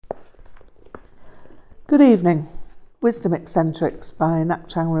Good evening. Wisdom Eccentrics by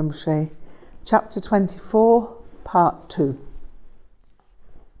Ngak'chang Rinpoche, Chapter 24, Part 2.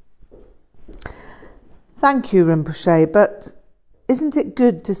 Thank you, Rinpoche, but isn't it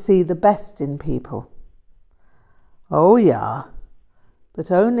good to see the best in people? Oh, yeah, but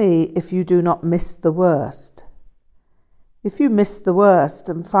only if you do not miss the worst. If you miss the worst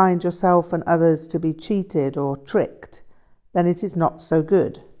and find yourself and others to be cheated or tricked, then it is not so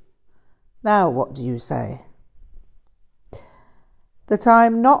good. Now, what do you say? That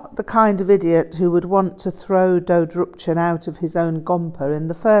I'm not the kind of idiot who would want to throw Dodrupchen out of his own gompa in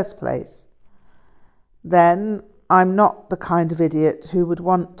the first place. Then I'm not the kind of idiot who would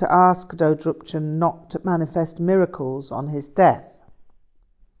want to ask Dodrupchen not to manifest miracles on his death.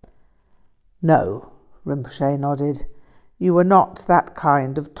 No, Rinpoche nodded. You were not that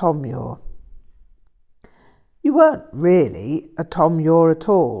kind of Tomyor. You weren't really a Tomyor at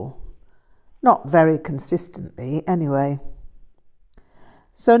all. Not very consistently, anyway.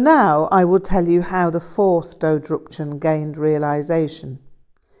 So now I will tell you how the fourth Dodrupchen gained realization.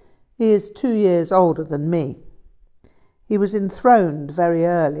 He is 2 years older than me. He was enthroned very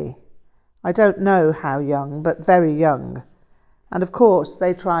early. I don't know how young, but very young. And of course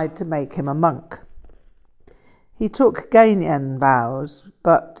they tried to make him a monk. He took Gainyen vows,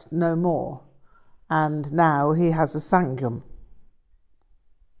 but no more. And now he has a Sangyum.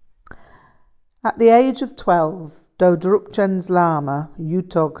 At the age of 12, Dodrupchen's Lama,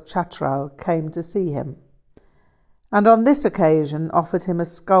 Yutog Chatral, came to see him, and on this occasion offered him a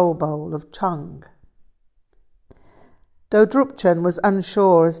skull bowl of chung. Dodrupchen was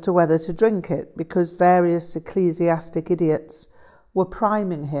unsure as to whether to drink it, because various ecclesiastic idiots were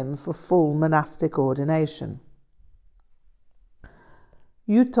priming him for full monastic ordination.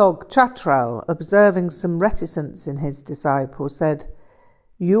 Yutog Chatral, observing some reticence in his disciple, said,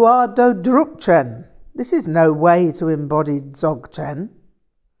 "You are Dodrupchen. This is no way to embody Dzogchen."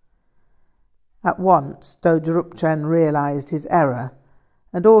 At once Dodrupchen realized his error,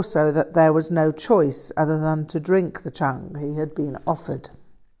 and also that there was no choice other than to drink the chung he had been offered.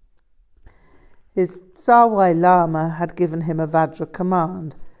 His Tsawai Lama had given him a Vajra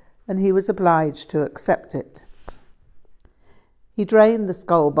command, and he was obliged to accept it. He drained the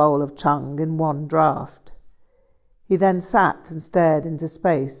skull bowl of chung in one draught. He then sat and stared into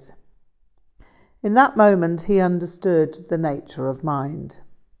space. In that moment he understood the nature of mind.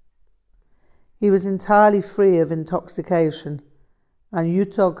 He was entirely free of intoxication, and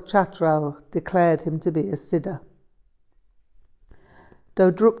Yutog Chatral declared him to be a Siddha.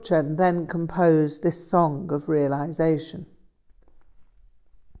 Dodrupchen then composed this song of realization.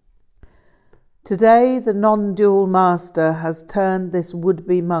 Today the non-dual master has turned this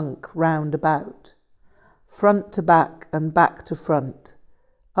would-be monk round about, front to back and back to front,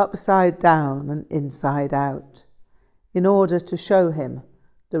 upside down and inside out, in order to show him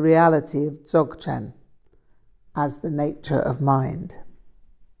the reality of Dzogchen as the nature of mind.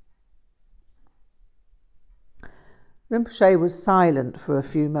 Rinpoche was silent for a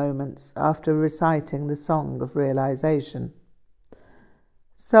few moments after reciting the song of realization.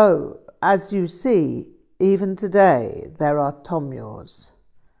 So, as you see, even today there are Tomyors,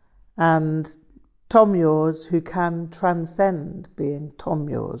 and Tomyors who can transcend being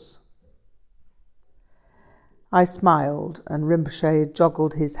Tomyors. I smiled, and Rinpoche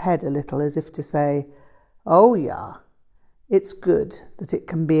joggled his head a little as if to say, "Oh, yeah, it's good that it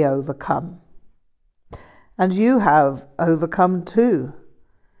can be overcome. And you have overcome too.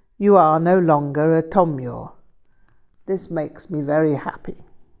 You are no longer a Tomyor. This makes me very happy."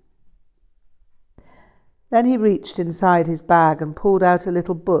 Then he reached inside his bag and pulled out a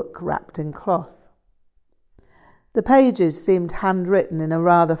little book wrapped in cloth. The pages seemed handwritten in a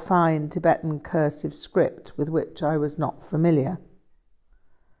rather fine Tibetan cursive script with which I was not familiar.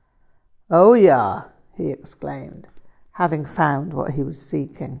 "Oh, yeah," he exclaimed, having found what he was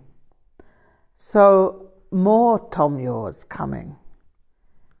seeking. "So, more Tomyors coming."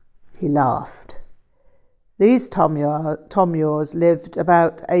 He laughed. "These Tomyors lived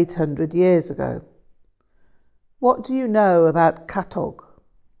about 800 years ago. What do you know about Katog?"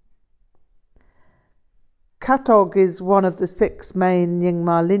 Katog is one of the 6 main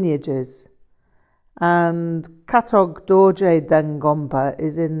Nyingma lineages, and Katog Dorje Dengompa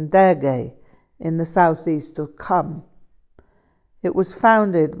is in Derge, in the southeast of Kham. It was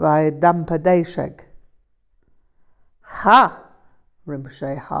founded by Dampa Desheg. "Ha!"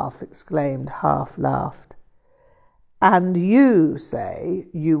 Rinpoche half exclaimed, half laughed. "And you say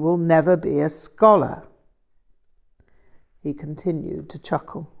you will never be a scholar?" He continued to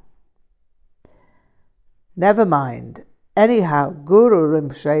chuckle. "Never mind. Anyhow, Guru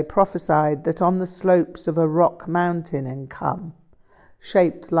Rinpoche prophesied that on the slopes of a rock mountain in Kham,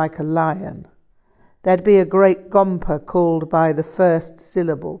 shaped like a lion, there'd be a great gompa called by the first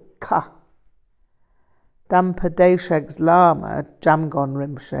syllable, Ka. Dampa Desheg's Lama, Jamgon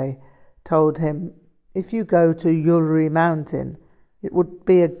Rinpoche, told him, if you go to Yulri Mountain, it would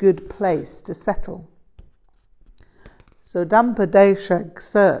be a good place to settle. So Dampa Desheg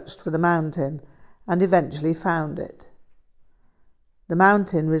searched for the mountain and eventually found it. The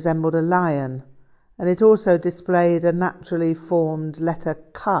mountain resembled a lion, and it also displayed a naturally formed letter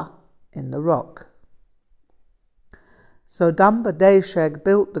Ka in the rock. So Dampa Desheg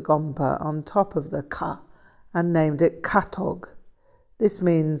built the gompa on top of the Ka and named it Katog. This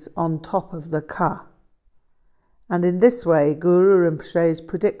means on top of the Ka. And in this way, Guru Rinpoche's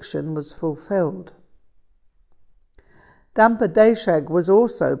prediction was fulfilled. Dampa Desheg was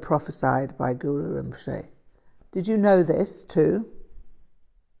also prophesied by Guru Rinpoche. Did you know this too?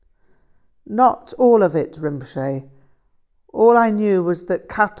 Not all of it, Rinpoche. All I knew was that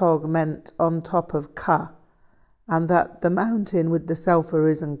Katog meant on top of Ka, and that the mountain with the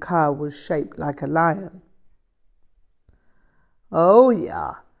self-arisen Ka was shaped like a lion. Oh,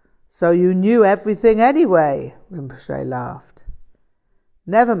 yeah. So you knew everything anyway, Rinpoche laughed.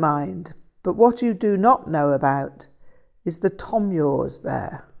 Never mind, but what you do not know about is the Tomyors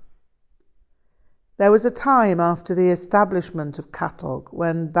there. There was a time after the establishment of Katog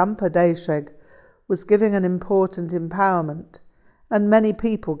when Dampa Desheg was giving an important empowerment, and many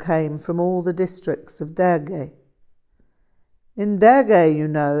people came from all the districts of Derge. In Derge, you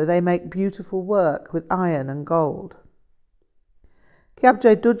know, they make beautiful work with iron and gold.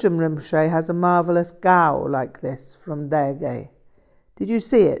 Kyabje Dudjom Rinpoche has a marvellous gao like this from Derge. Did you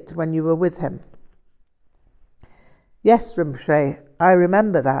see it when you were with him? Yes, Rinpoche, I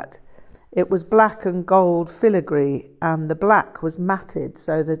remember that. It was black and gold filigree, and the black was matted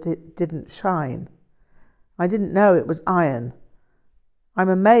so that it didn't shine. I didn't know it was iron. I'm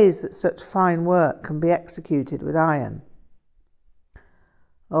amazed that such fine work can be executed with iron.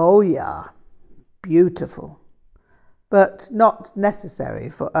 Oh, yeah, beautiful, but not necessary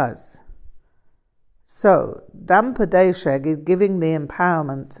for us. So, Dampa Desheg is giving the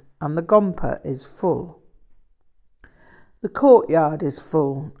empowerment, and the gompa is full. The courtyard is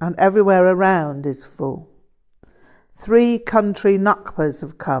full, and everywhere around is full. 3 country Nakpas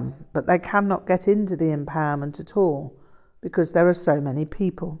have come, but they cannot get into the empowerment at all, because there are so many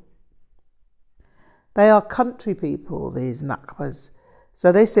people. They are country people, these Nakpas,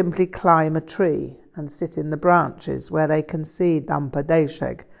 so they simply climb a tree and sit in the branches where they can see Dampa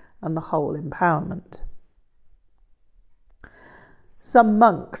Desheg and the whole empowerment. Some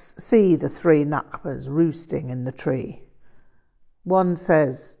monks see the 3 Nakpas roosting in the tree. One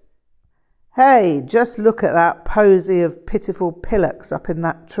says, "Hey, just look at that posy of pitiful pillocks up in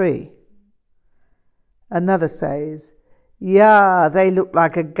that tree." Another says, "Yeah, they look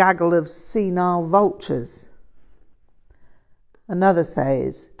like a gaggle of senile vultures." Another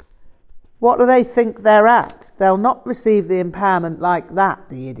says, "What do they think they're at? They'll not receive the empowerment like that,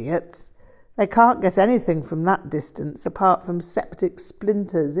 the idiots. They can't get anything from that distance apart from septic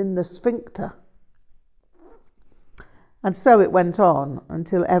splinters in the sphincter." And so it went on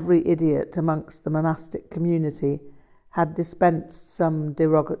until every idiot amongst the monastic community had dispensed some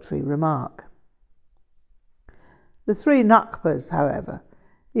derogatory remark. The 3 Nakpas, however,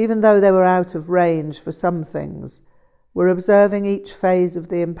 even though they were out of range for some things, were observing each phase of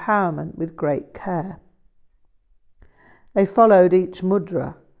the empowerment with great care. They followed each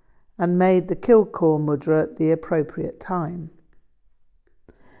mudra and made the Kilkor mudra at the appropriate time.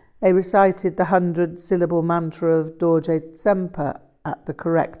 They recited the 100-syllable mantra of Dorje Tsempa at the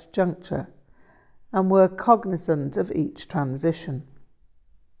correct juncture and were cognizant of each transition.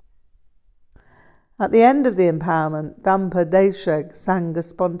 At the end of the empowerment, Dampa Desheg sang a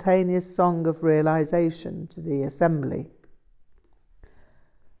spontaneous song of realization to the assembly.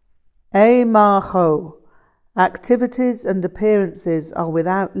 E Maho, activities and appearances are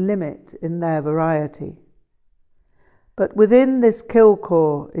without limit in their variety. But within this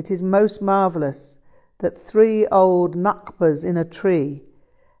Kilkor, it is most marvellous that 3 old Nakpas in a tree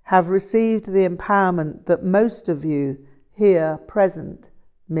have received the empowerment that most of you here present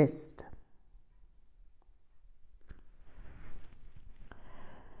missed.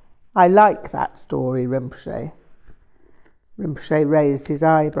 I like that story, Rinpoche. Rinpoche raised his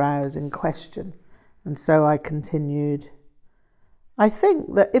eyebrows in question, and so I continued. I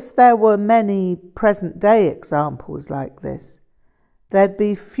think that if there were many present-day examples like this, there'd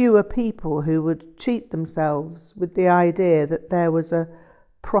be fewer people who would cheat themselves with the idea that there was a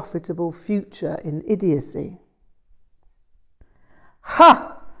profitable future in idiocy.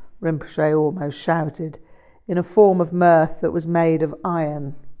 "Ha!" Rinpoche almost shouted, in a form of mirth that was made of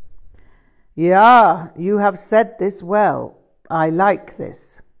iron. "Ja, you have said this well. I like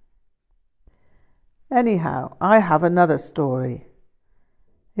this. Anyhow, I have another story.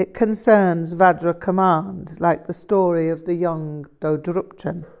 It concerns Vajra command, like the story of the young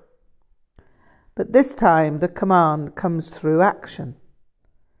Dodrupchen. But this time the command comes through action.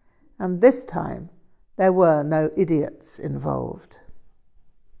 And this time there were no idiots involved.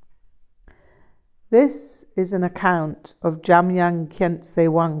 This is an account of Jamyang Khyentse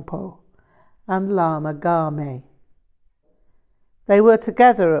Wangpo and Lama Game. They were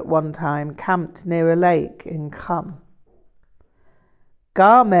together at one time, camped near a lake in Kham.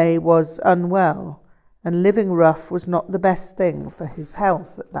 Game was unwell, and living rough was not the best thing for his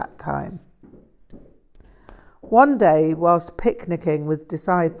health at that time. One day, whilst picnicking with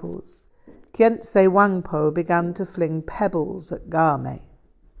disciples, Khyentse Wangpo began to fling pebbles at Game.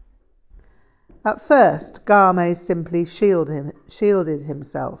 At first, Game simply shielded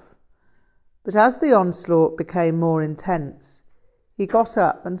himself, but as the onslaught became more intense, he got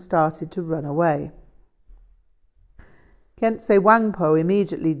up and started to run away. Khyentse Wangpo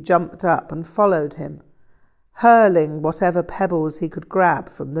immediately jumped up and followed him, hurling whatever pebbles he could grab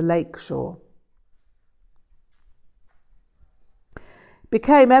from the lake shore. It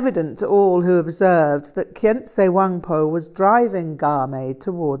became evident to all who observed that Khyentse Wangpo was driving Game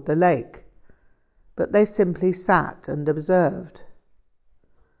toward the lake, but they simply sat and observed.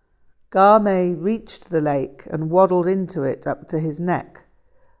 Game reached the lake and waddled into it up to his neck,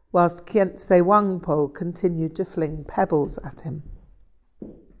 whilst Khyentse Wangpo continued to fling pebbles at him.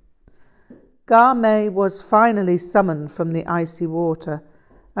 Game was finally summoned from the icy water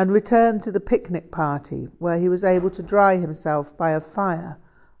and returned to the picnic party, where he was able to dry himself by a fire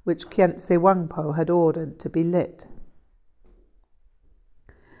which Khyentse Wangpo had ordered to be lit.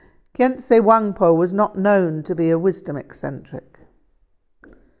 Khyentse Wangpo was not known to be a wisdom eccentric.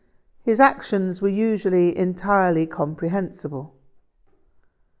 His actions were usually entirely comprehensible.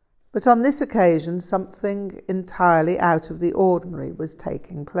 But on this occasion, something entirely out of the ordinary was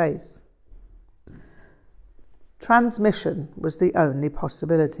taking place. Transmission was the only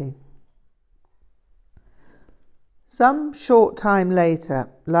possibility. Some short time later,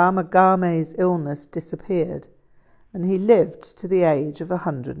 Lama Game's illness disappeared, and he lived to the age of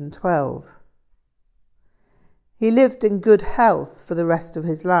 112. He lived in good health for the rest of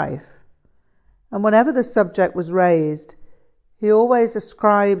his life, and whenever the subject was raised, he always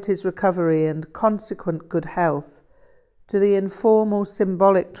ascribed his recovery and consequent good health to the informal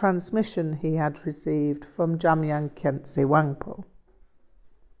symbolic transmission he had received from Jamyang Khyentse Wangpo.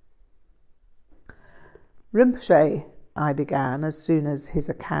 "Rinpoche," I began as soon as his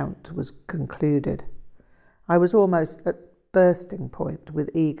account was concluded. I was almost at bursting point with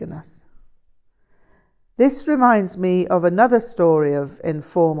eagerness. "This reminds me of another story of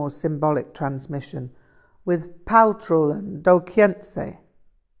informal symbolic transmission with Paltrul and Dokhyentse."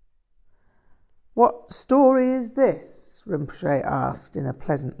 "What story is this?" Rinpoche asked in a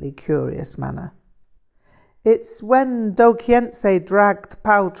pleasantly curious manner. "It's when Dokhyentse dragged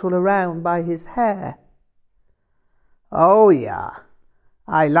Paltrul around by his hair." "Oh, yeah.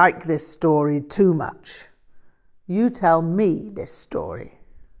 I like this story too much. You tell me this story."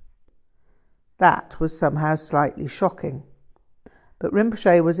 That was somehow slightly shocking, but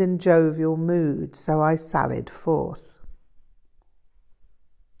Rinpoche was in jovial mood, so I sallied forth.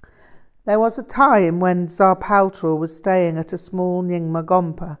 There was a time when Tsar Paltrul was staying at a small Nyingma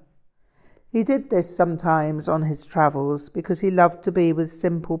Gompa. He did this sometimes on his travels because he loved to be with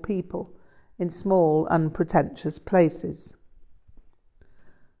simple people in small, unpretentious places.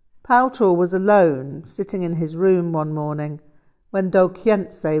 Paltrul was alone, sitting in his room one morning, when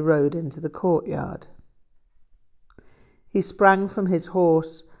Dokhyentse rode into the courtyard. He sprang from his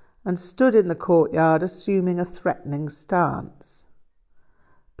horse and stood in the courtyard, assuming a threatening stance.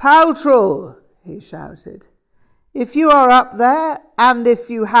 "Paltrul," he shouted, "if you are up there, and if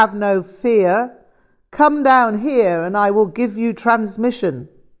you have no fear, come down here and I will give you transmission."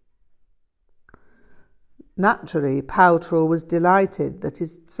 Naturally, Paltrul was delighted that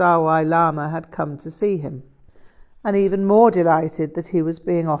his Tsawai Lama had come to see him, and even more delighted that he was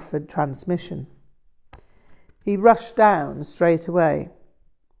being offered transmission. He rushed down straight away.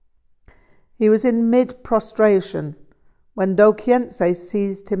 He was in mid-prostration when Dokhyentse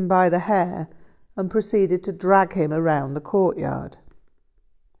seized him by the hair and proceeded to drag him around the courtyard.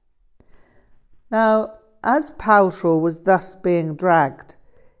 Now, as Paltrul was thus being dragged,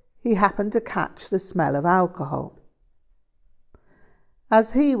 he happened to catch the smell of alcohol.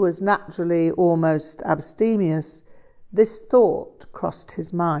 As he was naturally almost abstemious, This thought crossed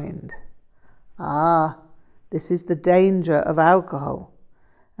his mind. Ah, this is the danger of alcohol,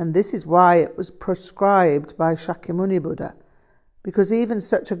 and this is why it was prescribed by Shakyamuni Buddha, because even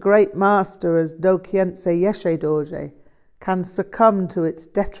such a great master as Dokhyentse Yeshe Dorje can succumb to its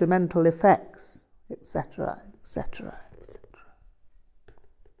detrimental effects, etc., etc., etc.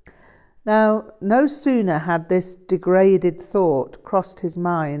 Now, no sooner had this degraded thought crossed his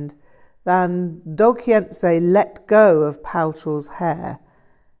mind than Dokhyentse let go of Paltrul's hair,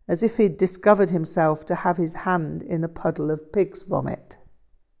 as if he'd discovered himself to have his hand in a puddle of pig's vomit.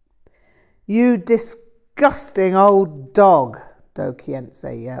 "You disgusting old dog,"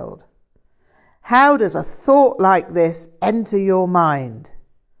 Dokhyentse yelled. "How does a thought like this enter your mind?"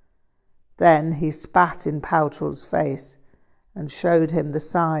 Then he spat in Paltrul's face and showed him the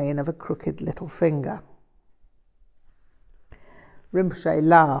sign of a crooked little finger. Rinpoche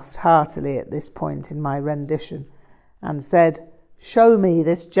laughed heartily at this point in my rendition and said, "Show me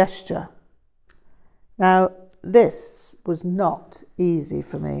this gesture." Now, this was not easy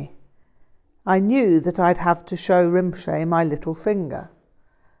for me. I knew that I'd have to show Rinpoche my little finger.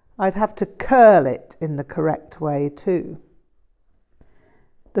 I'd have to curl it in the correct way too.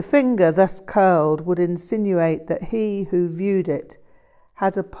 The finger thus curled would insinuate that he who viewed it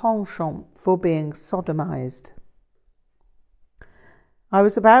had a penchant for being sodomized. I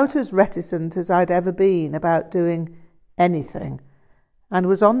was about as reticent as I'd ever been about doing anything, and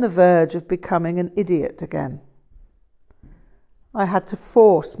was on the verge of becoming an idiot again. I had to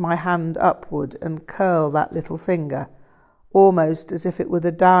force my hand upward and curl that little finger, almost as if it were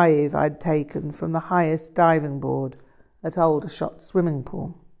the dive I'd taken from the highest diving board at Aldershot swimming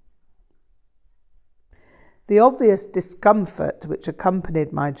pool. The obvious discomfort which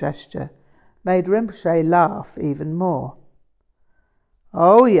accompanied my gesture made Rinpoche laugh even more.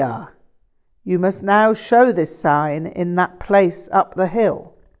 "Oh yeah, you must now show this sign in that place up the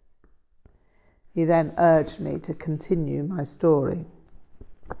hill." He then urged me to continue my story.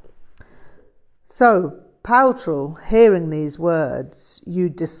 So, Paltrul, hearing these words, "You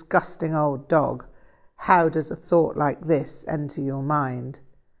disgusting old dog, how does a thought like this enter your mind?"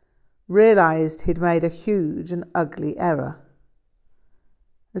 realized he'd made a huge and ugly error.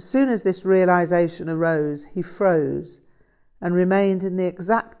 As soon as this realization arose, he froze and remained in the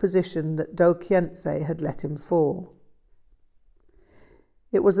exact position that Dokhyentse had let him fall.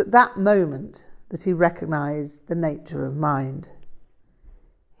 It was at that moment that he recognized the nature of mind.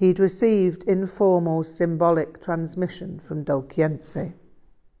 He'd received informal symbolic transmission from Dokhyentse.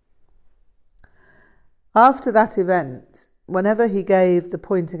 After that event, whenever he gave the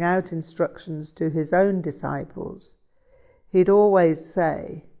pointing out instructions to his own disciples, he'd always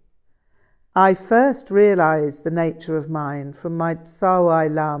say, "I first realized the nature of mind from my Tsawai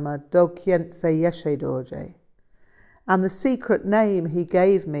Lama Dokhyentse Yeshe Dorje, and the secret name he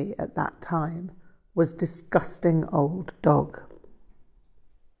gave me at that time was disgusting old dog."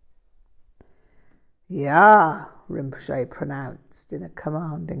 "Yeah," Rinpoche pronounced in a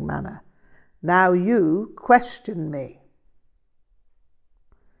commanding manner. "Now you question me."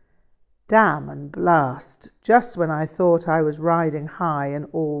 Damn and blast, just when I thought I was riding high and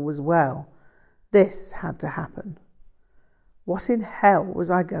all was well, this had to happen. What in hell was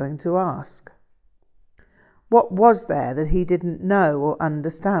I going to ask? What was there that he didn't know or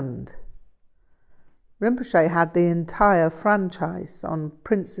understand? Rinpoche had the entire franchise on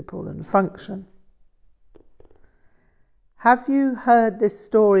principle and function. "Have you heard this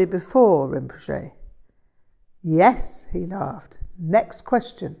story before, Rinpoche?" "Yes," he laughed. "Next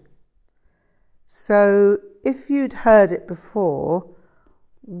question." "So, if you'd heard it before,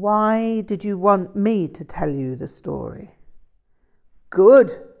 why did you want me to tell you the story?"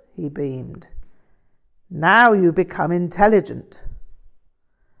 "Good," he beamed. "Now you become intelligent.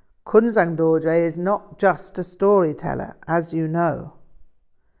 Kunzang Dorje is not just a storyteller, as you know.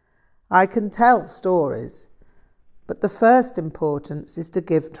 I can tell stories, but the first importance is to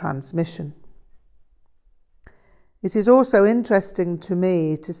give transmission. It is also interesting to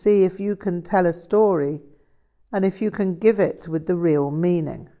me to see if you can tell a story and if you can give it with the real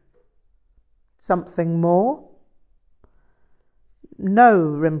meaning. Something more?" "No,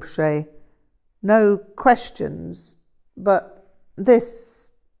 Rinpoche, no questions, but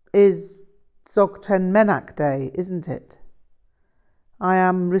this is Dzogchen Menak Day, isn't it? I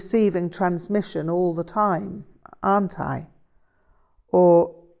am receiving transmission all the time, aren't I?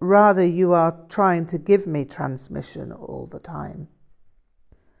 Or rather, you are trying to give me transmission all the time."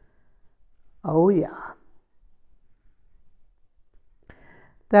 "Oh yeah."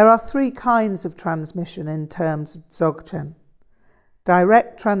 There are three kinds of transmission in terms of Dzogchen: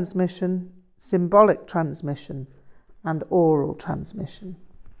 direct transmission, symbolic transmission, and oral transmission.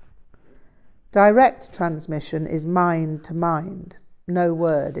 Direct transmission is mind to mind. No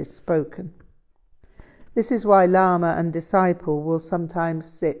word is spoken. This is why Lama and disciple will sometimes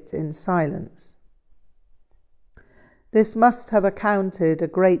sit in silence. This must have accounted a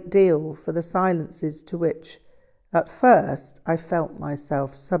great deal for the silences to which, at first, I felt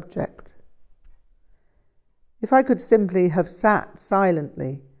myself subject. If I could simply have sat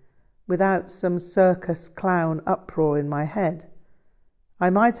silently, without some circus clown uproar in my head, I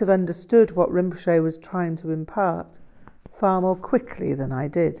might have understood what Rinpoche was trying to impart far more quickly than I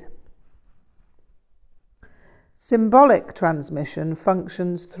did. Symbolic transmission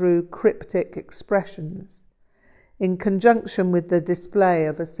functions through cryptic expressions, in conjunction with the display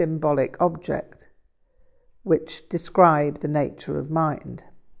of a symbolic object, which describe the nature of mind.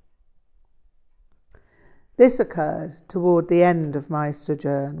 This occurred toward the end of my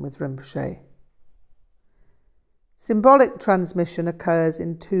sojourn with Rinpoche. Symbolic transmission occurs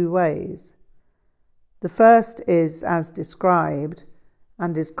in two ways. The first is as described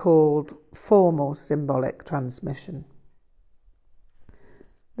and is called formal symbolic transmission.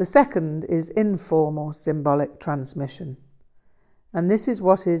 The second is informal symbolic transmission, and this is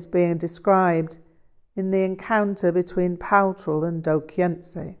what is being described in the encounter between Paltrul and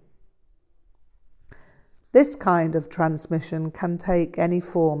Dokyense. This kind of transmission can take any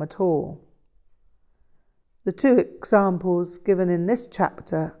form at all. The two examples given in this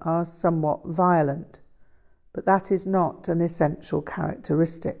chapter are somewhat violent, but that is not an essential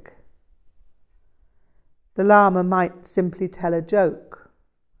characteristic. The Lama might simply tell a joke,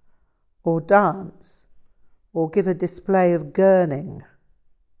 or dance, or give a display of gurning.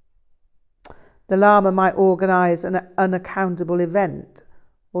 The Lama might organise an unaccountable event,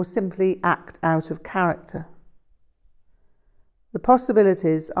 or simply act out of character. The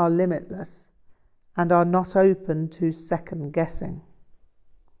possibilities are limitless and are not open to second guessing.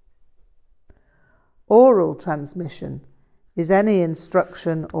 Oral transmission is any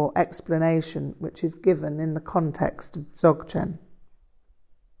instruction or explanation which is given in the context of Dzogchen.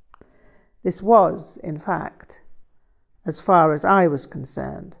 This was, in fact, as far as I was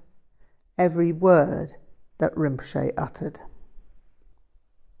concerned, every word that Rinpoche uttered.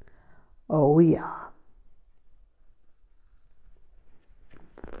 Oh yeah.